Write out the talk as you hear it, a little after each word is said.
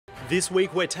This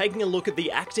week we're taking a look at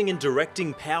the acting and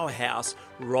directing powerhouse,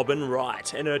 Robin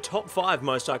Wright, and her top 5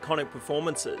 most iconic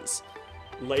performances.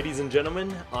 Ladies and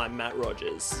gentlemen, I'm Matt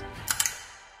Rogers.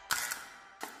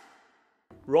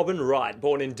 Robin Wright,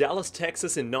 born in Dallas,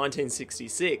 Texas in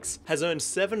 1966, has earned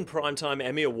 7 Primetime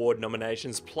Emmy Award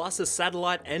nominations plus a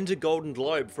Satellite and a Golden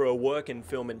Globe for her work in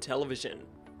film and television.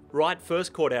 Wright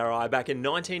first caught our eye back in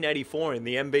 1984 in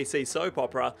the NBC soap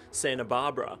opera Santa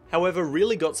Barbara, however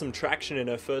really got some traction in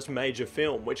her first major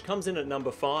film, which comes in at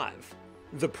number 5.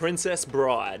 The Princess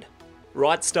Bride.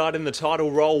 Wright starred in the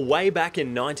title role way back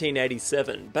in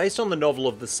 1987. Based on the novel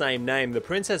of the same name, The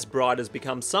Princess Bride has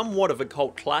become somewhat of a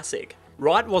cult classic.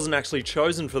 Wright wasn't actually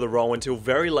chosen for the role until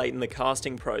very late in the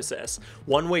casting process,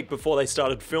 1 week before they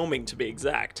started filming to be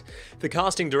exact. The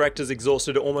casting directors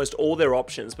exhausted almost all their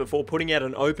options before putting out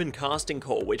an open casting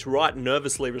call, which Wright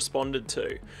nervously responded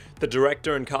to. The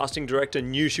director and casting director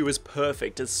knew she was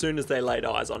perfect as soon as they laid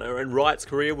eyes on her, and Wright's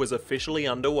career was officially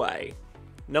underway.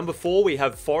 Number 4, we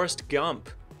have Forrest Gump.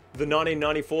 The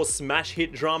 1994 smash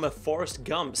hit drama Forrest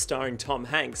Gump, starring Tom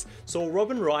Hanks, saw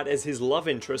Robin Wright as his love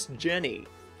interest Jenny,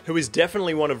 who is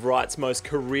definitely one of Wright's most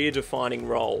career-defining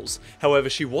roles. However,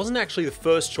 she wasn't actually the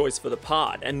first choice for the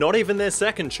part, and not even their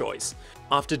second choice.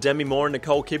 After Demi Moore and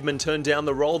Nicole Kidman turned down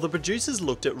the role, the producers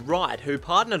looked at Wright, who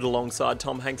partnered alongside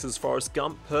Tom Hanks' Forrest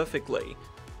Gump perfectly.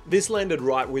 This landed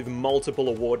Wright with multiple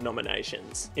award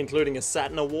nominations, including a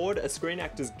Saturn Award, a Screen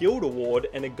Actors Guild Award,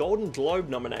 and a Golden Globe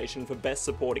nomination for Best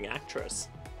Supporting Actress.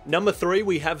 Number 3,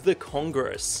 we have The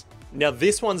Congress. Now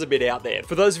this one's a bit out there.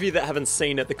 For those of you that haven't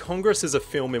seen it, The Congress is a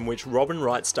film in which Robin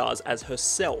Wright stars as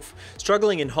herself,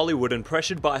 struggling in Hollywood and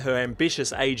pressured by her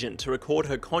ambitious agent to record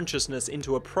her consciousness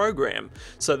into a program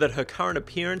so that her current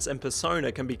appearance and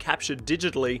persona can be captured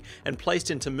digitally and placed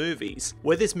into movies.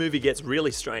 Where this movie gets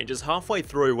really strange is halfway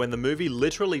through, when the movie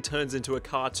literally turns into a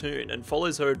cartoon and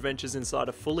follows her adventures inside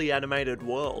a fully animated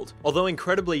world. Although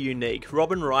incredibly unique,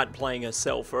 Robin Wright playing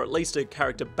herself, or at least a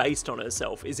character based on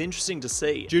herself, is interesting to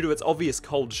see due to its obvious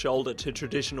cold shoulder to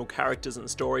traditional characters and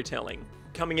storytelling.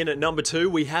 Coming in at number 2,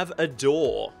 we have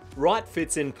Adore. Wright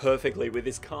fits in perfectly with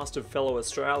this cast of fellow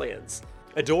Australians.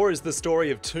 Adore is the story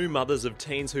of 2 mothers of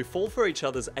teens who fall for each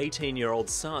other's 18-year-old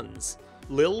sons.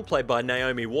 Lil, played by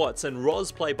Naomi Watts, and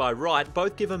Roz, played by Wright,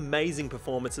 both give amazing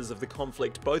performances of the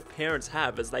conflict both parents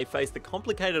have as they face the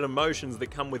complicated emotions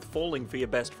that come with falling for your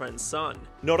best friend's son.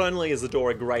 Not only is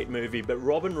Adore a great movie, but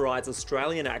Robin Wright's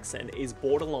Australian accent is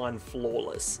borderline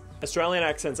flawless. Australian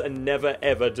accents are never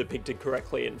ever depicted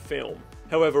correctly in film.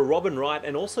 However, Robin Wright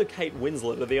and also Kate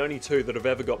Winslet are the only 2 that have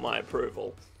ever got my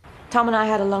approval. Tom and I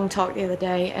had a long talk the other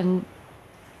day, and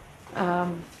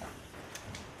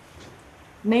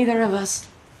neither of us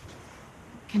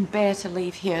can bear to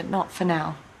leave here, not for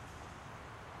now.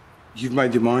 You've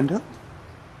made your mind up?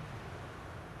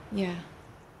 Yeah.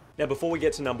 Now before we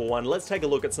get to number 1, let's take a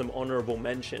look at some honourable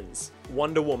mentions.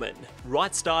 Wonder Woman.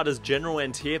 Wright starred as General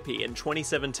Antiope in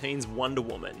 2017's Wonder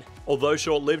Woman. Although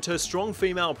short-lived, her strong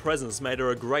female presence made her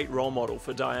a great role model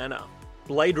for Diana.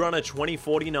 Blade Runner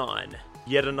 2049.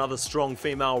 Yet another strong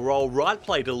female role. Wright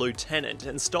played a lieutenant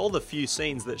and stole the few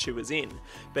scenes that she was in,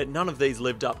 but none of these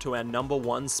lived up to our number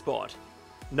 1 spot.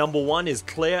 Number 1 is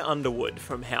Claire Underwood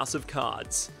from House of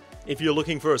Cards. If you're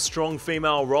looking for a strong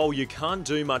female role, you can't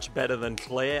do much better than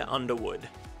Claire Underwood.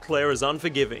 Claire is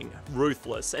unforgiving,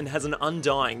 ruthless, and has an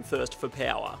undying thirst for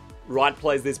power. Wright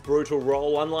plays this brutal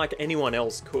role unlike anyone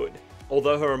else could.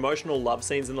 Although her emotional love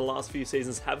scenes in the last few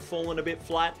seasons have fallen a bit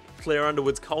flat, Claire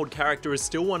Underwood's cold character is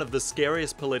still one of the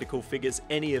scariest political figures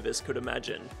any of us could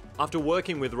imagine. After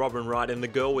working with Robin Wright in The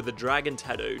Girl with the Dragon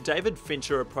Tattoo, David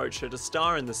Fincher approached her to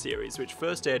star in the series, which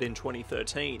first aired in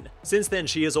 2013. Since then,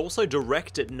 she has also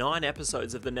directed 9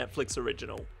 episodes of the Netflix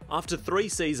original. After 3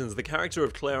 seasons, the character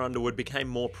of Claire Underwood became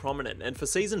more prominent, and for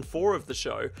season 4 of the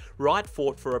show, Wright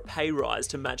fought for a pay rise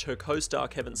to match her co-star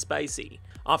Kevin Spacey.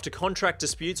 After contract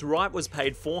disputes, Wright was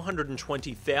paid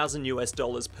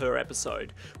 $420,000 per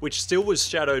episode, which still was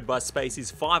shadowed by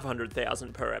Spacey's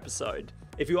 $500,000 per episode.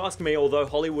 If you ask me, although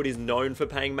Hollywood is known for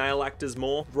paying male actors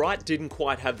more, Wright didn't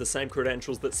quite have the same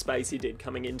credentials that Spacey did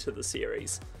coming into the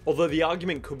series. Although the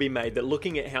argument could be made that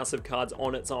looking at House of Cards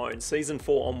on its own, season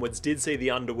 4 onwards did see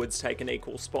the Underwoods take an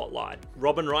equal spotlight.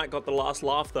 Robin Wright got the last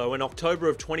laugh though. In October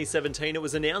of 2017, it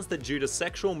was announced that due to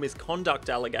sexual misconduct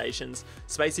allegations,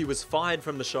 Spacey was fired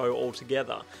from the show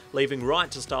altogether, leaving Wright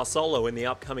to star solo in the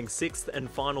upcoming 6th and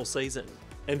final season.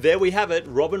 And there we have it,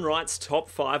 Robin Wright's top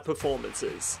 5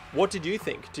 performances. What did you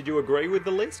think? Did you agree with the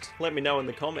list? Let me know in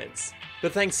the comments.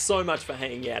 But thanks so much for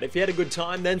hanging out. If you had a good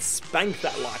time, then spank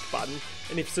that like button.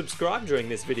 And if you subscribed during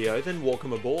this video, then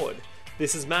welcome aboard.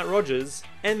 This is Matt Rogers,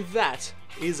 and that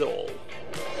is all.